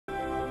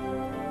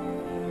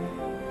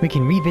we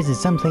can revisit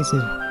some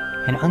places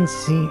and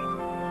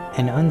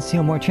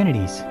unseal more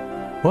trinities.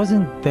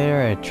 Wasn't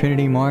there a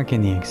trinity mark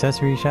in the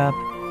accessory shop?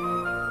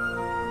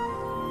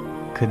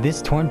 Could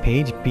this torn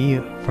page be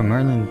from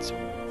Merlin's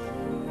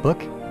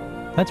book?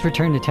 Let's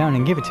return to town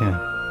and give it to him.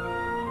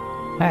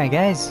 Alright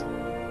guys.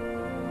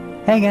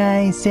 Hey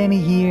guys, Sammy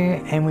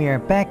here, and we are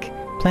back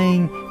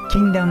playing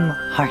Kingdom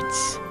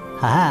Hearts.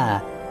 Haha.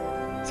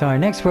 So our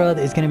next world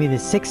is going to be the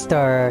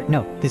 6-star,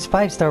 no, this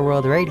 5-star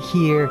world right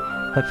here.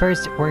 But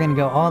first, we're going to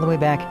go all the way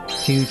back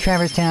to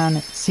Traverse Town,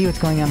 see what's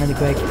going on really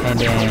quick, and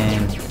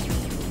then...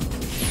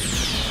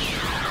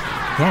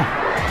 yeah.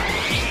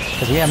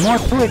 Because we have more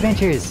Pooh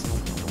adventures!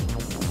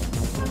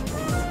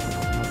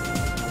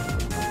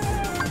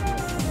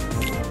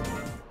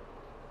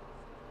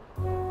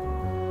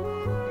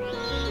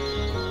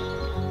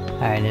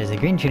 Alright, there's a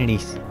green Trinity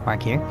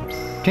mark here.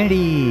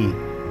 Trinity!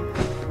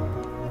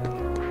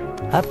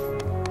 Up!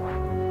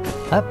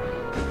 Up!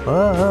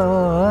 Whoa!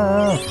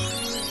 Whoa!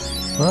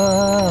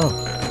 Whoa!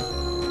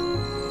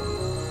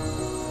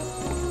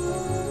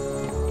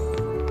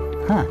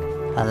 Huh,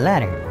 a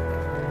ladder.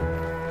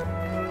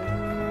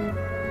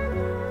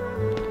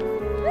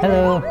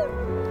 Hello!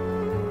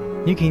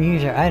 You can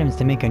use your items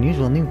to make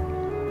unusual new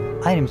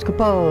items,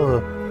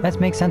 Koopo! Let's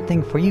make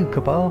something for you,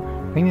 Koopo.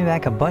 Bring me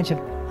back a bunch of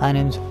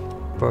items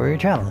for your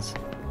travels.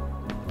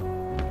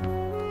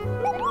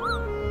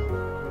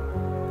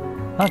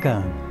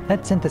 Welcome.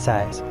 Let's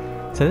synthesize.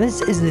 So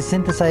this is the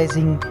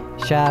synthesizing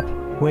shop,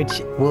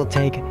 which will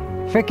take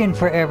frickin'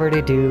 forever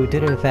to do due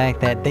to the fact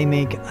that they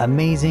make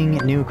amazing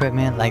new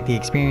equipment like the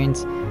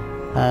experience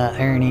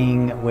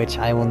earning, which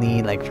I will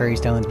need, like fairy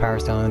stones, power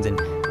stones, and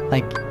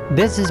like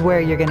this is where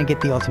you're gonna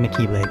get the ultimate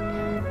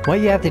Keyblade. What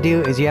you have to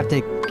do is you have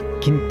to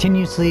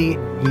continuously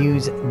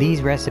use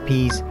these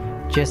recipes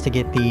just to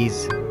get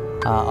these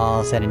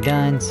all said and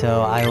done.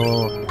 So I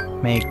will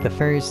make the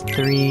first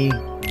 3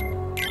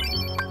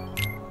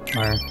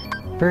 or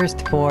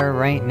first 4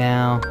 right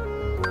now,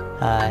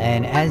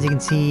 and as you can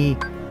see,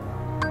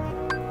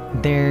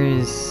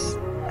 there's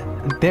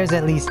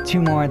at least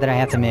 2 more that I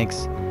have to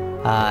mix,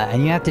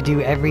 and you have to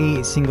do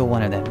every single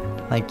one of them.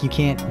 Like, you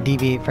can't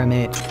deviate from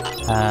it.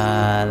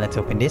 Let's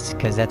open this,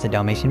 because that's a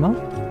Dalmatian mode.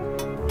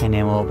 And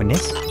then we'll open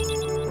this.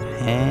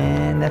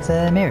 And that's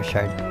a mirror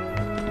shard.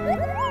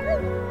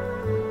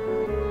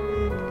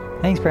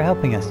 Thanks for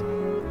helping us.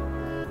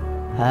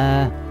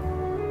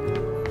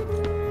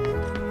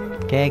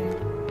 Okay.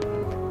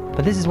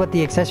 But this is what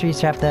the accessories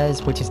shop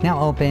does, which is now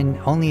open.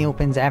 Only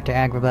opens after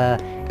Agrabah,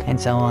 and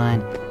so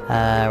on.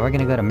 We're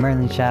gonna go to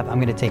Merlin's shop. I'm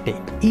gonna take the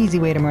easy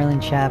way to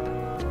Merlin's shop.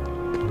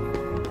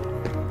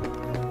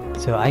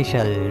 So I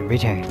shall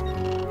return.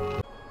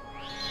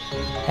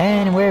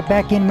 And we're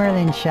back in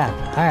Merlin's shop.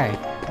 Alright.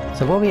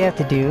 So what we have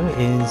to do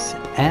is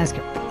ask...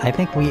 I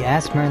think we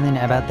asked Merlin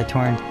about the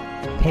torn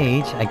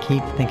page. I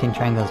keep thinking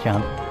triangles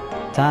jump.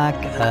 Talk,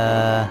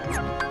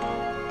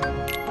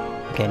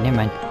 okay, never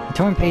mind. The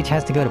torn page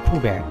has to go to Pooh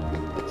Bear.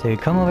 So you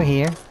come over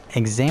here,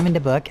 examine the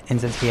book, and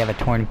since we have a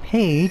torn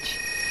page,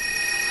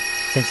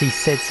 since he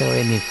said so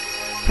in the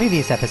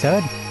previous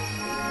episode,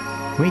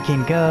 we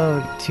can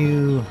go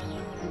to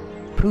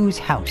Pooh's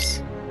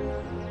house.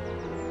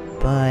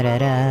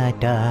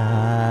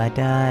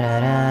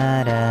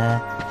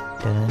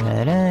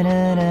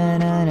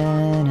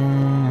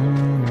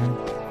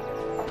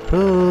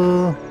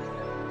 Pooh!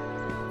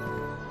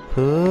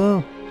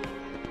 Pooh!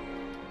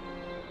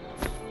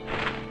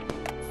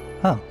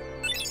 Oh.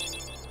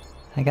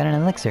 I got an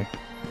elixir.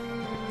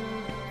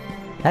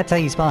 That's how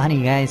you spell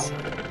honey, guys.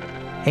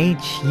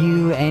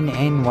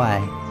 H-U-N-N-Y.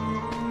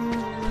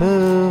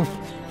 Pooh!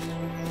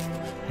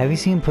 Have you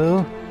seen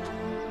Pooh?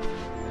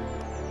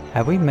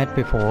 Have we met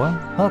before?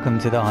 Welcome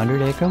to the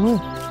 100-acre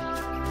wood.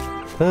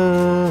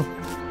 Pooh!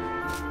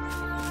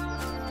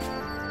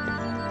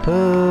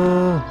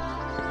 Pooh!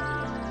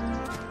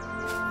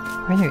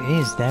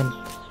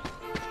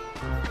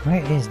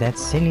 Where is that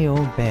silly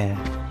old bear?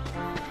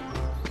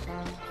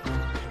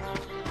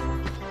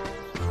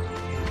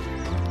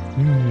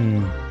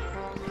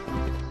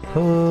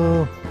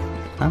 Pooh!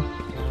 Huh?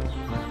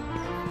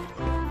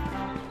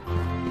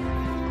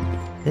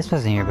 This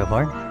wasn't here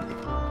before.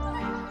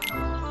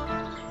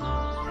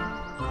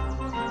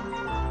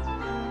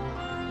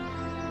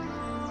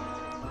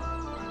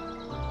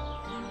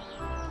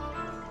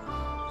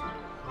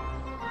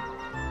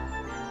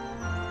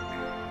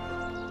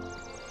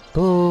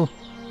 Pooh!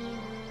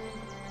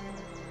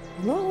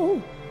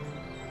 Hello?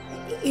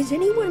 Is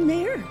anyone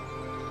there?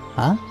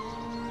 Huh?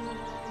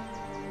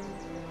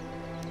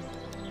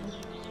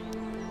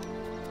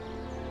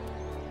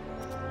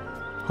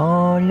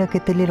 Oh, look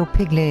at the little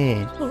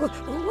piglet!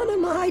 What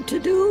am I to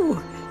do?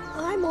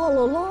 I'm all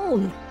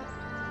alone.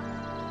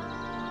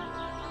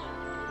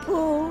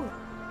 Pooh!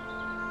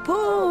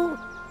 Pooh!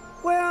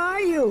 Where are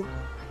you?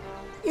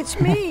 It's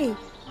me,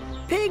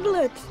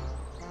 Piglet!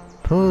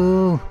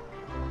 Pooh!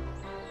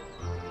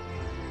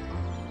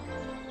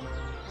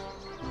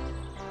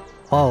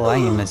 Oh, I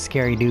am a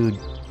scary dude.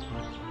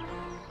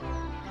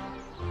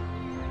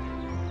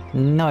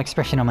 No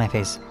expression on my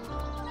face.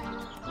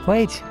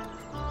 Wait!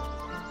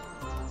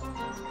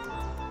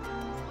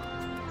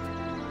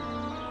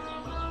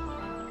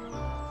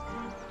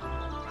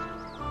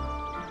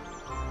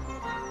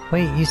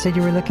 Wait, you said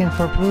you were looking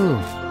for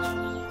Pooh.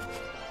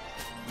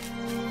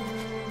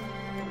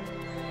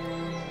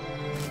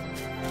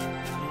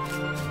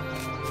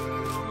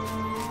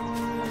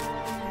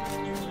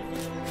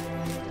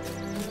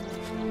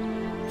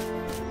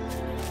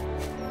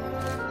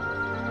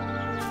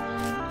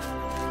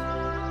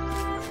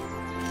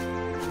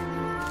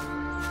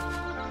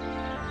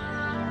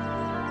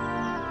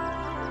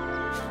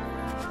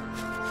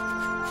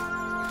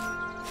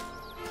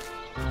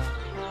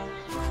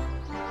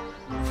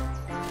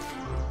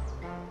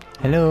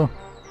 Hello?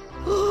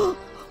 Oh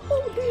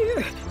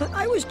dear,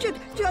 I was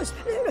just,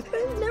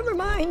 never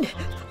mind.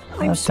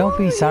 I'm Don't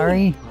be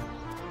sorry.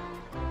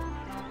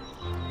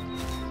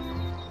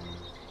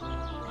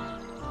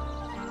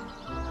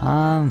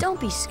 Don't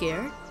be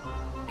scared.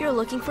 You're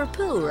looking for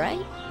Pooh,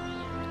 right?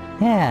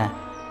 Yeah.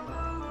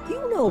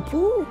 You know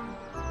Pooh.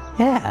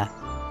 Yeah.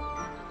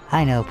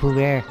 I know, Pooh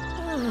Bear.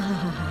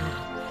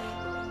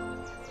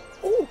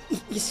 Oh,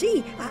 you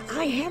see,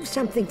 I have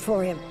something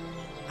for him.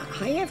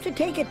 I have to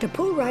take it to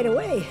Pooh right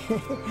away.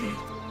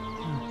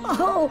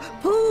 Oh,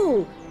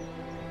 Pooh!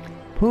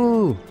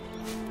 Pooh!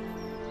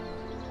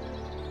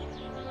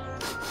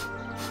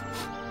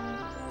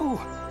 Oh,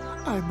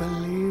 I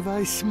believe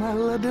I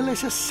smell a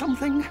delicious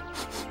something.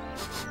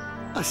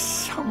 A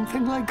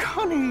something like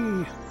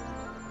honey.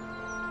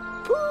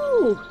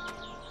 Pooh!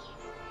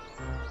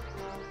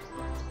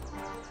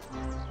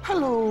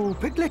 Hello,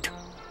 Piglet.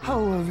 How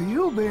have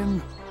you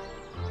been?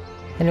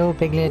 Hello,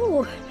 Piglet.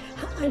 Oh,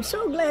 I'm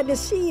so glad to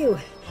see you.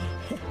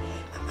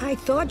 I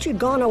thought you'd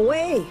gone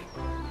away.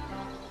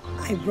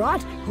 I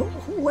brought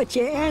what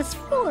you asked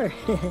for.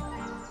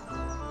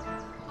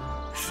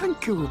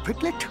 Thank you,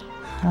 Piglet.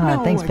 Ah,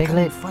 now thanks, I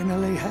Piglet. can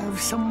finally have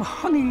some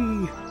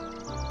honey.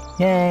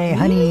 Yay,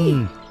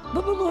 honey!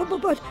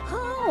 But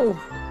how?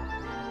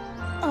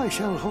 I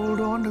shall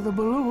hold on to the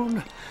balloon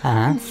Uh-huh.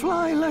 and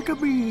fly like a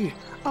bee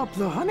up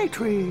the honey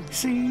tree,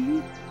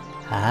 see?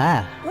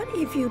 Ah, But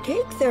if you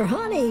take their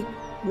honey,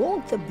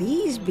 won't the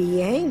bees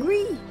be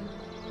angry?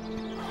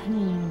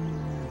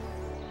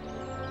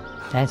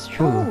 that's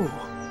true.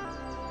 Oh,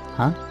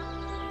 Huh?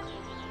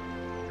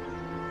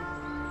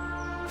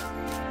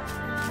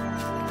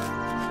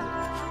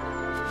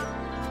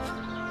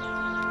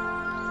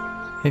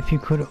 If you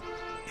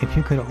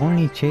could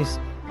only chase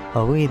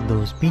away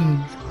those bees,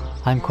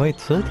 I'm quite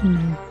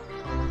certain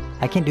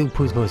I can't do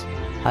Pooh's voice.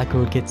 I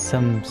could get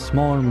some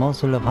small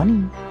morsel of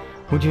honey.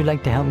 Would you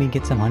like to help me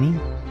get some honey?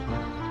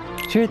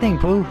 Sure thing,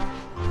 Pooh.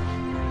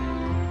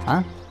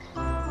 Huh?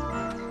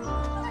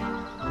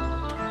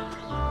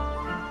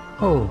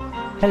 Oh,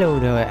 hello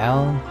there,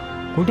 Al.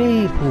 Good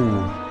day,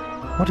 Pooh.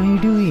 What are you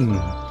doing?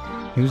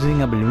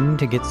 Using a balloon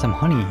to get some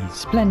honey.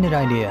 Splendid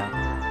idea.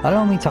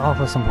 Allow me to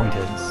offer some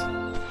pointers.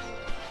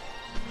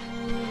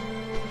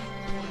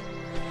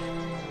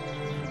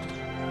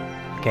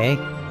 Okay.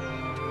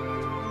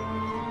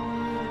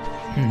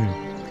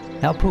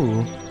 Now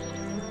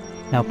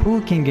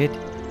Pooh can get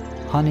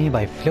honey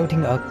by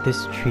floating up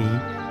this tree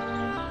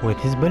with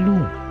his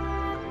balloon.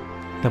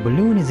 The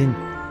balloon is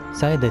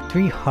inside the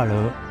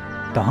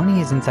the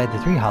honey is inside the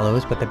 3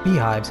 hollows, but the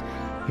beehives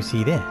you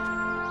see there.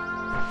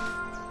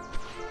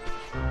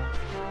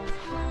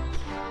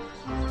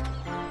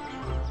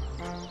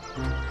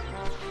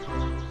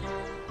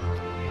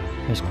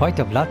 There's quite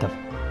a lot of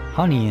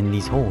honey in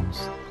these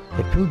holes.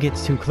 If Pooh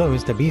gets too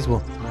close, the bees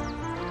will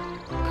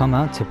come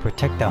out to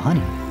protect the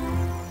honey.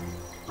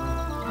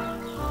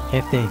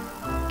 If they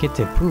get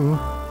to Pooh,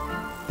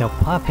 they'll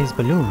pop his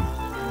balloon,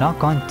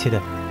 knock onto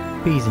the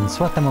bees and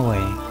swat them away.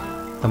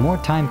 The more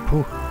time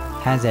Pooh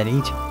has at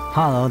each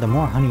hollow, the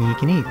more honey he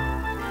can eat.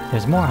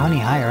 There's more honey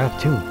higher up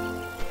too.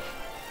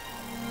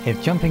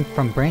 If jumping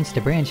from branch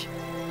to branch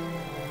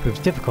proves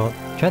difficult,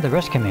 try the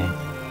rush command.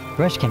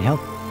 Rush can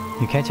help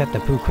you catch up to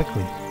Pooh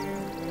quickly.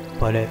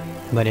 But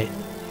it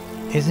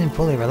isn't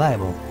fully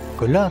reliable.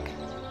 Good luck.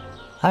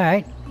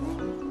 Alright.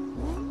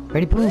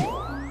 Ready, Pooh?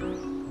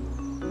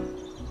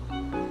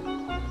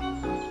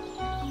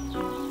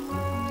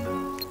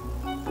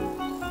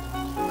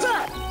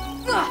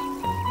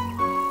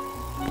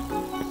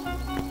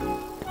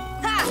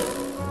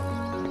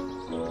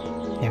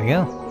 There we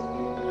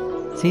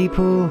go. See,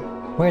 Pooh?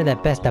 We're the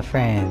best of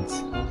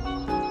friends.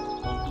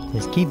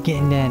 Just keep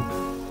getting that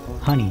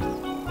honey.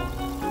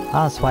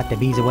 I'll swat the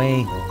bees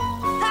away.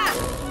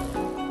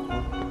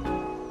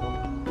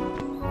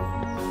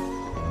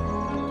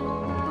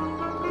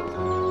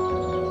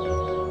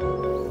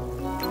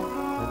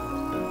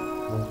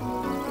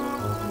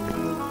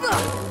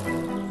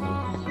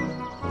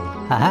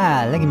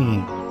 Haha, look at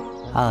me.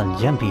 All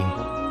jumpy.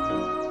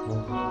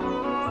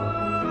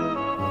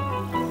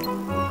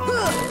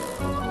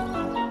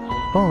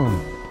 Boom.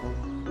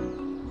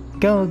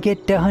 Go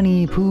get the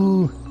honey,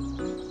 Pooh.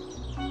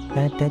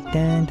 Da da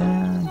da da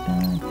da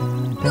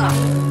da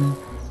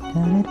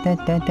da da da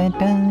da da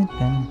da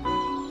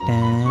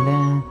da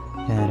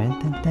da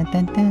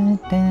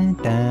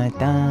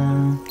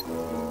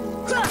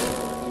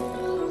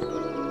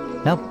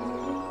Nope.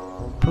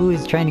 Pooh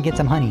is trying to get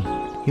some honey.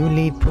 You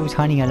leave Pooh's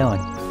honey alone.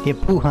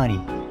 Give Pooh honey.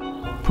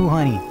 Pooh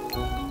honey.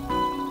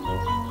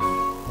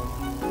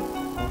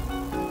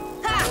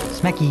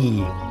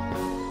 Smacky.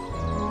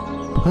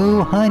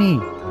 Pooh honey.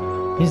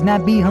 It's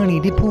not bee honey,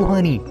 the Pooh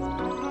honey.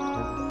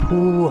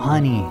 Pooh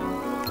honey.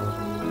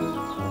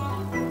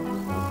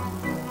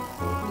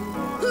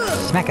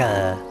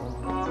 Smacker.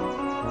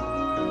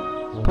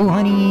 Pooh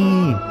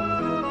honey.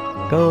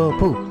 Go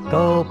Pooh.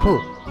 Go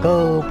Pooh.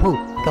 Go Pooh.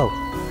 Go.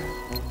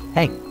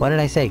 Hey, what did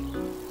I say?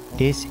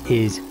 This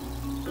is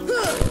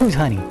Pooh's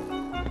honey.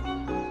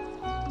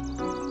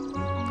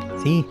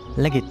 See?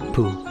 Look at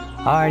Pooh.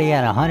 Already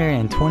at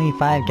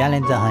 125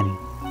 gallons of honey.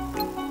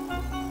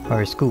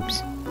 Or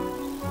scoops.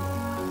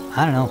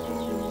 I don't know.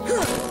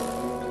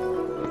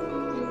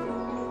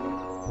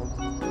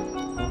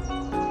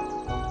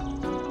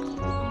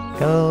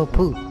 Go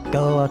Pooh.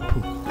 Go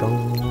Pooh. Go.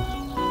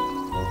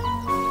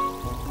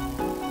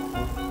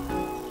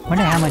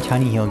 Wonder how much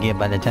honey he'll get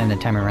by the time the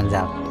timer runs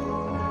out.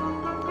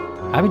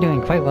 I've been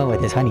doing quite well with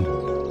this honey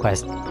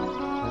quest.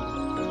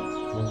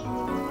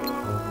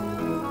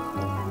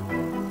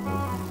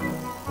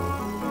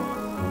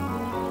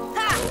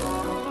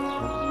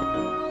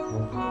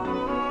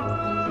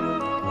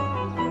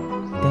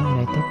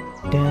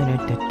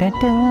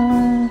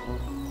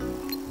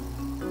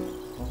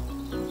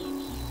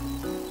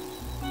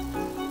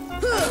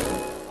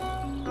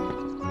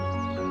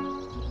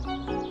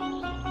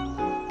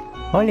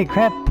 Holy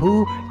crap,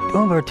 Pooh!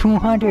 Over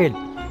 200!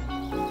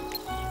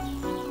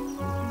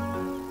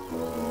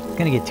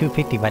 Gonna get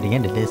 250 by the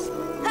end of this.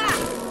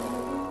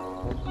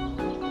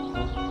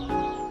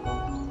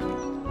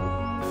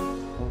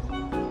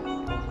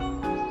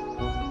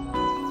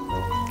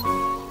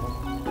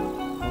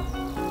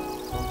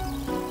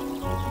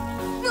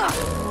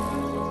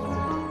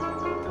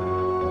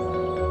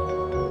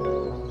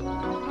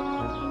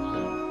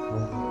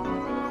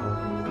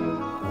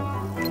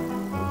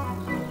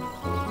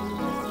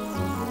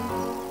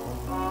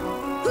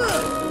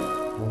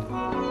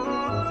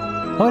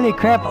 Holy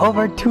crap,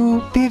 over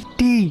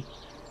 250!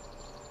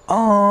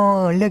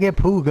 Oh, look at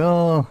Pooh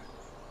go!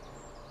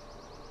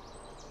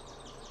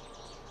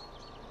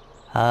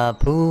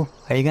 Pooh,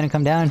 are you gonna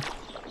come down?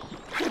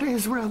 It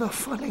is rather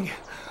funny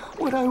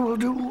what I will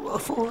do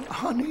for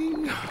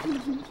honey.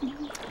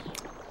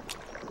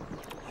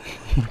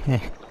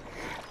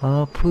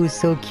 Oh, Pooh's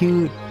so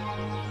cute!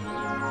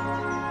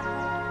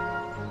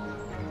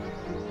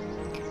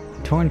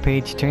 Torn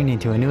page turned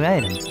into a new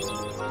item.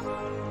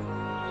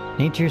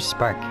 Nature's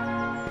Spark.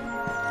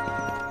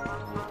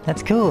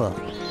 That's cool.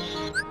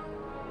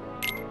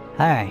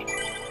 Alright.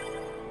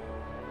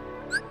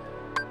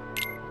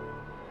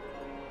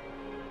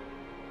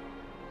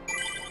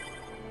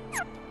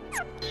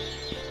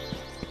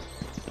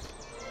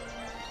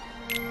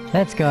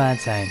 Let's go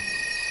outside.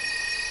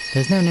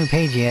 There's no new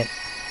page yet.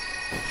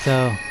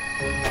 So...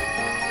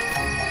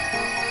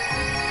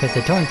 because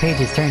the torn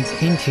pages turns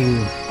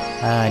into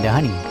the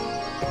honey.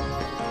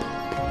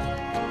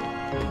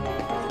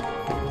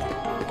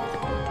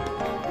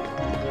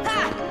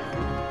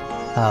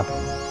 Oh.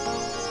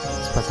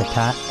 Supposed to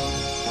top.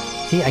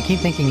 See, I keep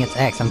thinking it's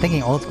X. I'm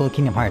thinking old school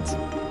Kingdom Hearts.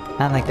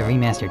 Not like the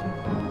remastered.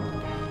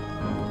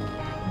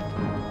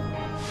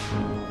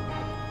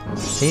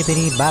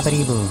 Bippity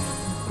boppity boo.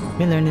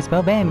 We learned to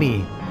spell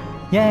Bambi.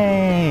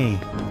 Yay!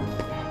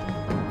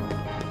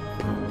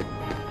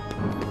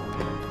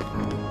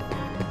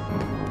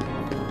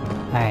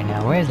 Alright,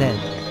 now where's that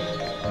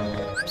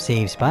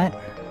save spot?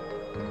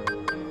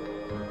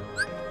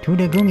 To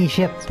the Goomy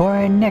ship for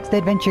our next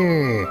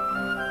adventure!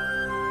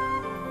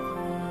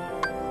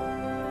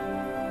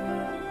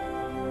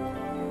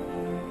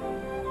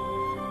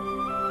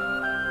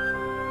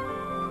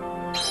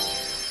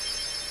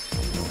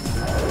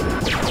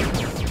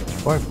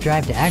 Warp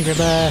drive to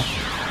Agrabah.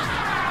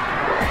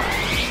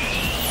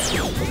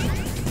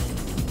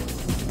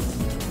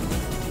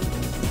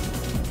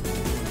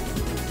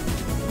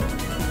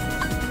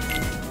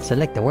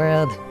 Select the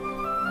world.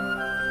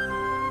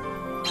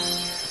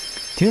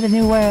 To the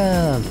new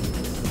world.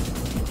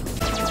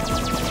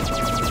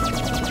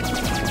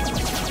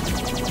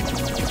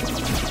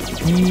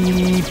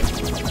 Yeep.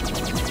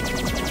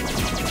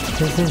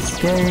 This is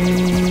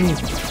scary.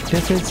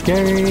 This is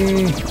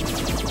scary.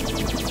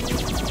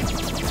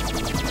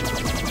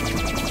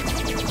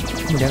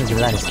 Ooh, that was a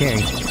lot of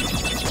scary.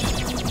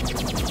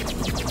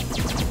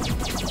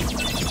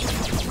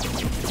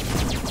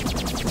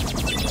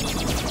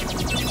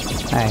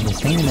 Alright, just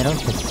stay in the middle.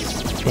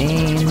 Just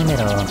stay in the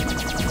middle.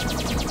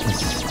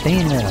 Just stay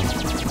in the middle.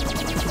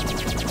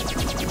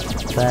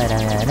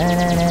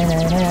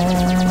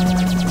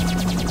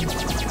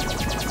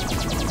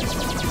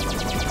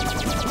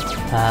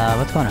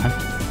 What's going on?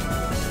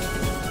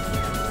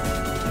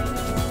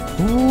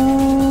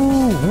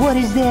 Ooh, what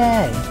is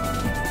that?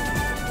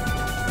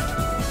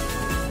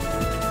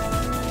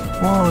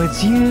 Whoa, it's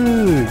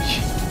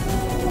huge!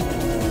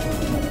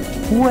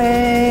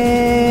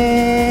 Way!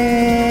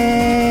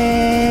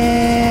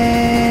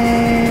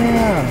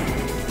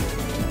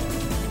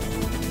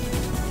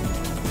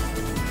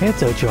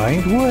 It's a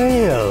giant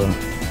whale!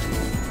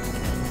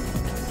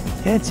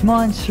 It's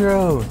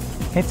Monstro!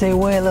 It's a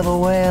whale of a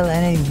whale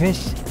and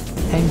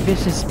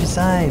vicious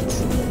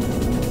besides.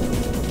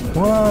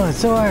 Whoa,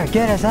 Sora,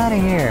 get us out of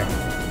here!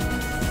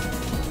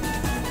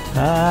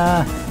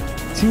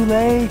 Too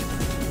late?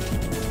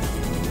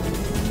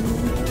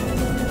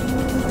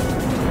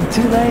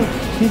 Too late!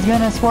 He's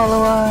gonna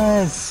swallow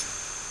us!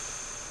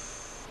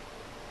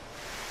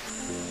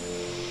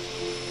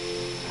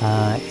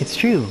 It's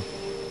true.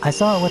 I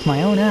saw it with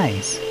my own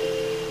eyes.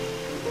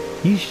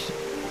 You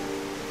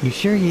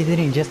sure you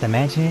didn't just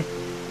imagine it?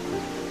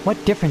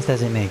 What difference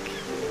does it make?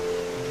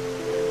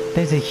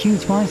 There's a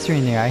huge monster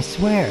in there, I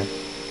swear.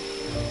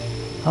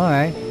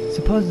 Alright,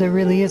 suppose there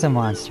really is a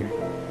monster.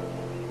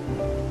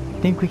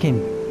 Think we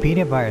can beat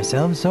it by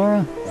ourselves,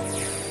 Sora?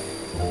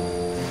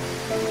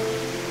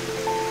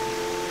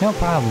 No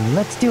problem,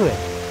 let's do it!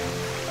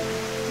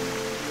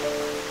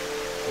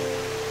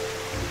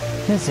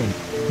 Listen,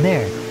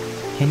 there.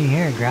 Can you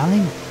hear it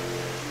growling?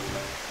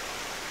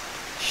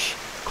 Shh,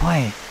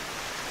 quiet.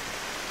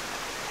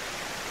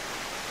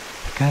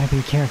 I gotta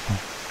be careful.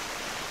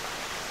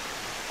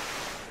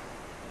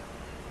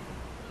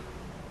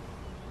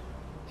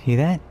 See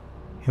that?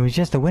 It was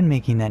just the wind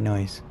making that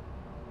noise.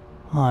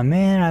 Aw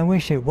man, I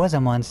wish it was a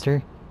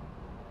monster.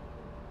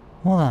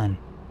 Hold on.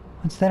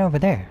 What's that over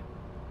there?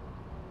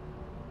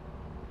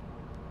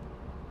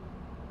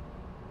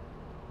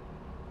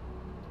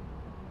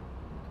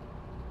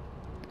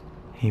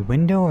 A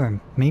window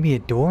or maybe a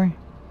door?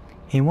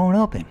 It won't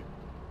open.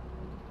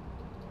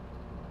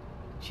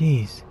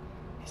 Jeez,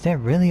 is that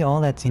really all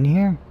that's in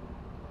here?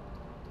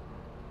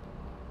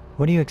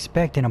 What do you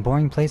expect in a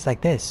boring place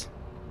like this?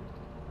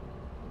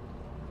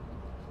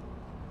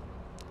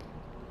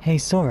 Hey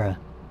Sora.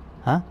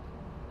 Huh?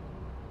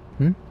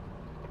 Hmm?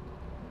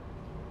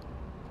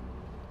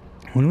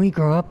 When we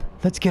grow up,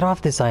 let's get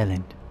off this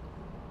island.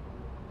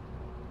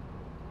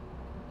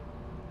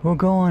 We'll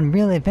go on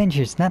real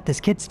adventures, not this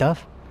kid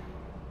stuff.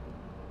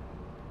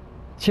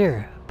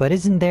 Sure, but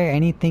isn't there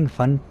anything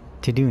fun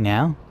to do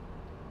now?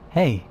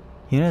 Hey,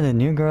 you know the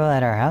new girl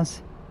at our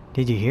house?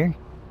 Did you hear?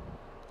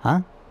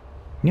 Huh?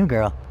 New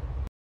girl.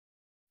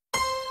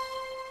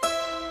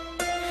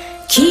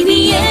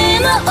 君へ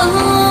の想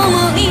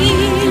い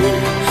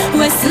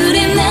忘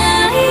れ